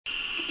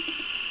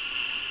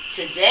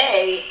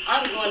Today,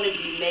 I'm going to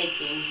be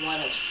making one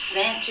of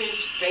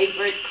Santa's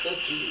favorite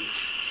cookies.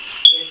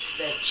 It's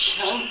the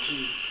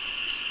chunky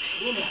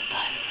peanut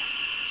butter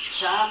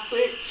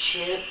chocolate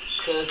chip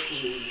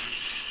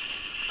cookies.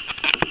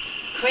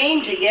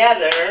 Cream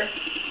together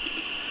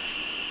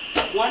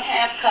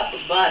 1/2 cup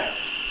of butter,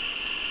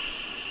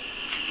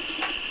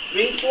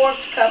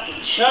 3/4 cup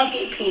of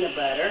chunky peanut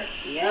butter.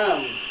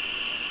 Yum.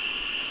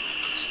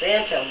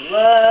 Santa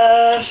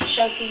loves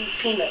chunky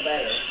peanut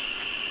butter.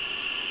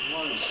 You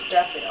want to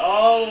stuff it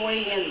all the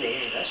way in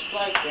there, just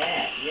like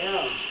that.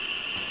 Yum.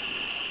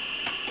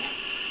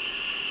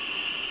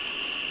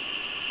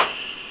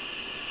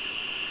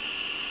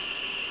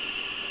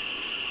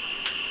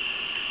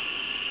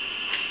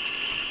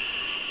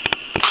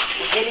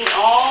 We're getting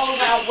all of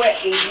our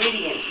wet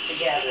ingredients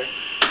together.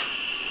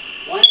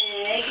 1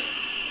 egg,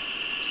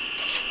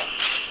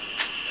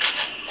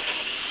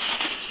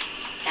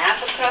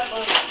 1/2 cup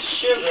of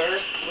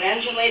sugar,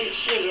 granulated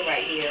sugar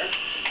right here.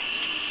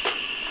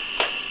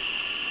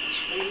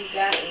 Make sure you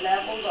got it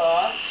leveled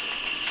off.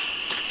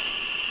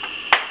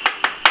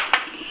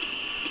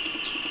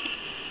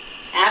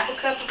 1/2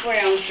 cup of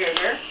brown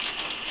sugar.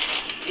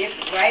 Dip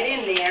it right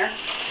in there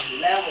and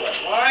level it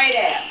right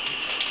out.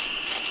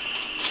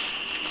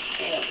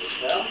 There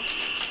we go.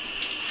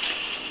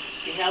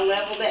 See how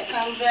level that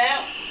comes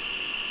out?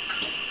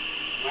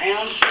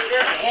 Brown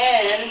sugar,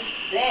 and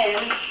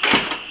then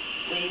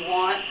we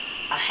want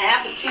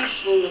 1/2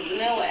 teaspoon of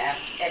vanilla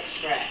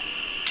extract.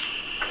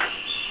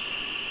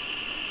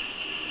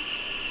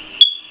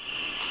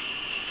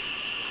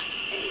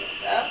 There you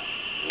go.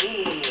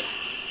 Ooh.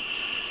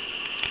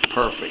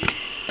 Perfect.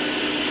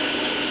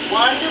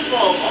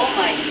 Wonderful. Oh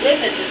my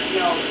goodness, it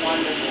smells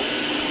wonderful.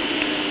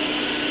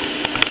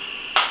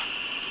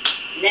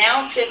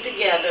 Now sift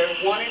together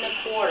 1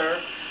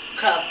 1/4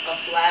 cup of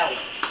flour.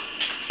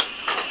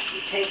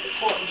 You take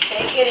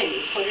it and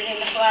you put it in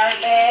the flour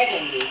bag,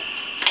 and you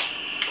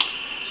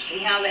see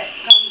how that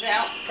comes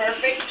out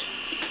perfect.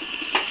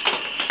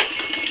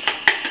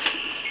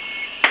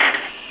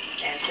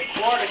 That's the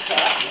 1/4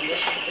 cup, and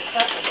this is the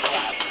cup of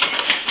flour.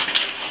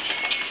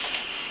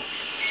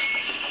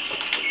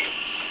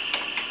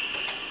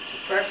 It's a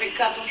perfect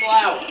cup of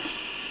flour.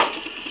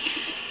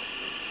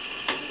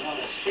 You want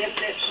to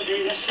sift it, put it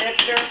in a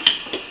sifter.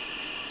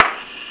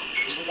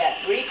 We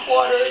got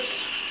 3/4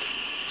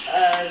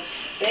 of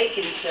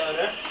baking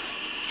soda.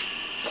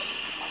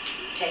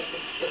 Take the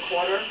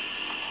 1/4.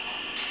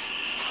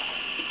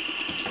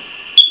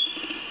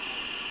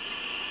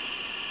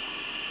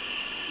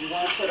 You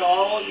want to put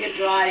all of your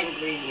dry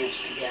ingredients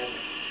together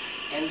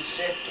in the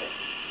sifter.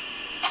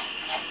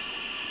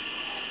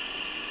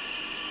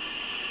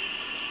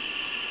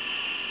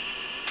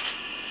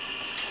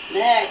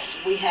 Next,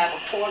 we have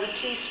 1/4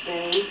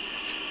 teaspoon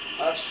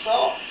of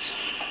salt.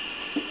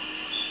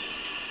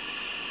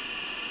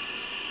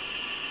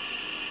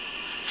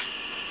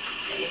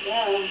 There you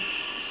go,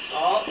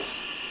 salt.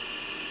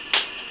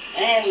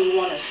 And we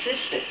want to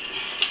sift it.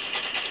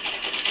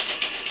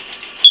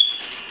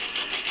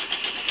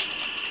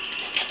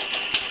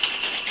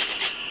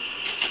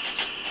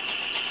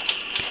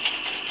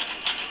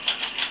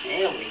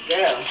 There we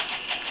go.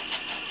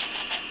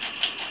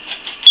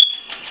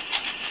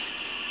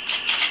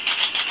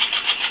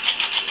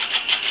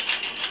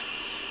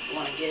 You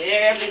want to get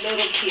every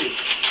little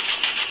piece.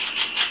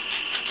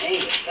 There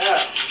you go.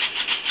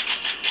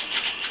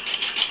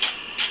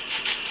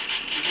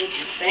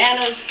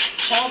 Santa's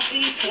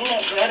chunky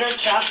peanut butter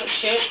chocolate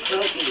chip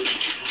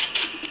cookies.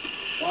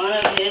 One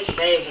of his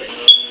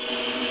favorites.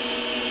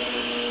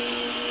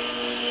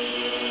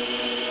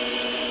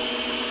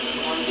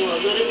 You want to do a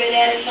little bit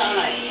at a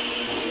time.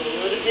 Do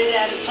a little bit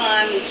at a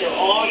time until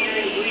all your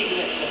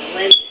ingredients are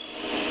blended.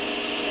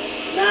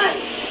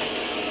 Nice.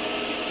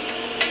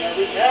 There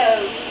we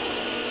go.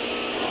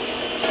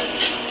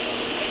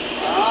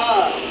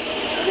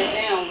 Turn it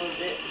down a little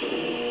bit.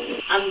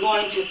 I'm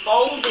going to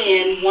fold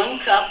in 1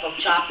 cup of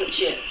chocolate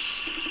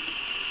chips.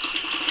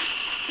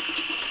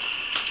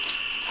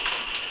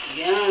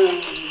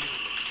 Yum.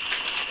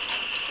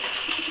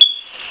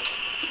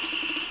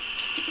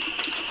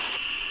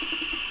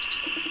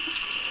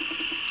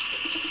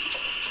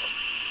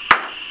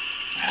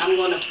 I'm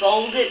going to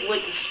fold it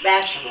with the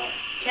spatula.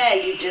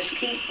 Okay, you just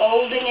keep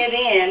folding it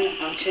in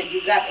until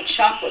you got the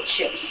chocolate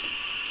chips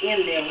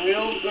in there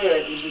real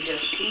good, and you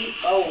just keep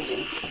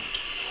folding.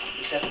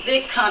 It's a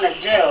thick kind of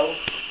dough.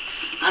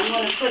 I'm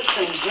going to put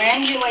some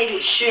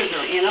granulated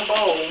sugar in a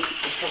bowl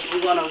because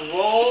we're going to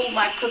roll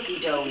my cookie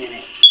dough in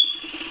it.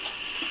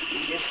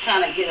 You just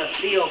kind of get a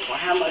feel for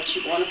how much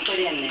you want to put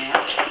in there.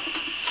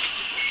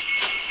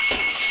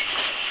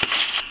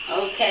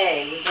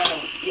 Okay, we're going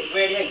to get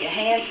ready. Your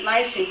hands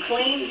nice and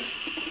clean.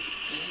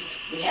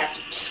 We have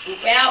to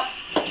scoop out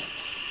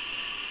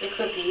the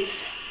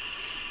cookies.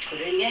 Put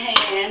it in your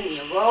hand, and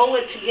you roll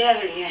it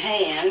together in your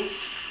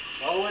hands.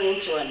 Roll it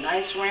into a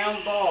nice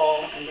round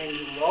ball, and then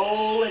you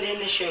roll it in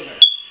the sugar.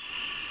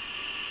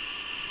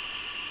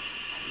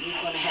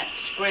 You're going to have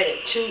to spread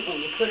it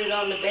when you put it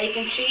on the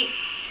baking sheet,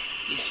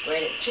 you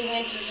spread it 2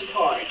 inches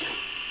apart.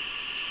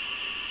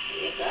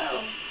 There you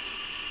go.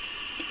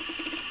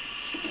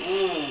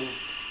 Mmm.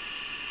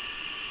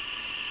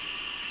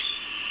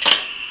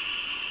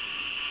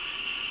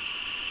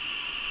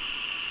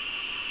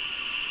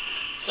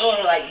 Sort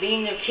of like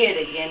being a kid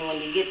again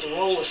when you get to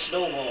roll a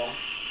snowball.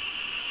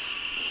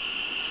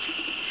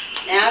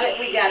 Now that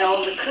we got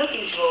all the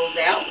cookies rolled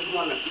out, we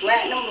want to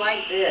flatten them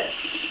like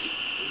this.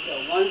 We go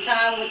one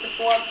time with the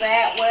fork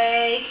that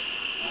way,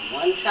 and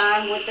one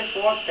time with the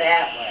fork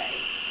that way.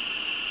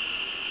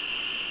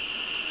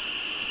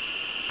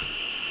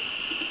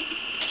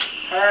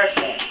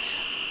 Perfect.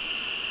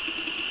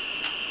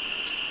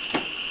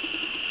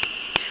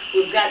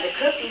 We've got the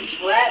cookies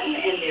flattened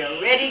and they're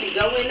ready to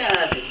go in the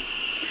oven.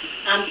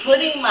 I'm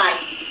putting my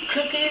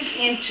cookies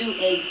into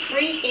a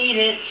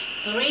preheated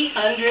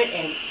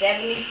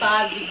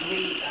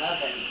 375-degree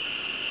oven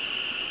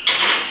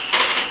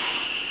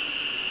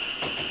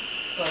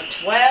for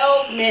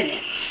 12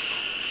 minutes.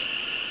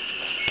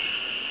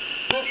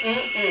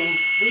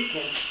 We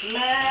can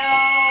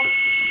smell,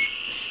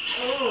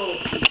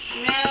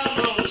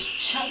 those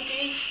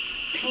chunky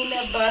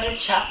peanut butter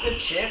chocolate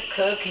chip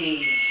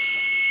cookies.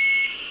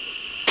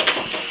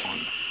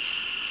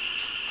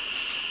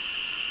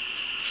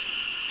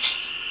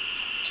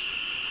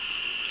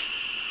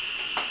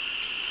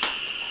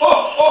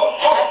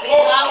 Happy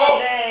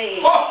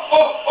holidays!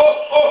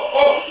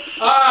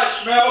 I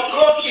smell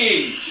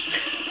cookies!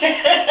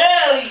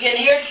 You can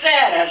hear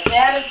Santa.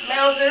 Santa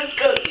smells his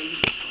cookies.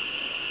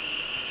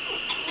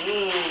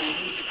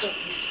 These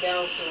cookies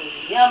smell so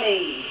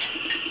yummy.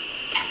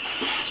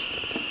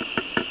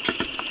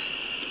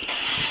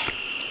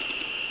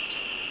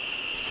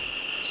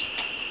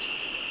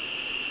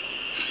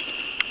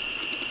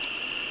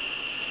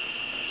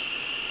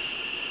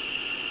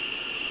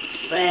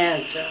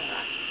 Santa.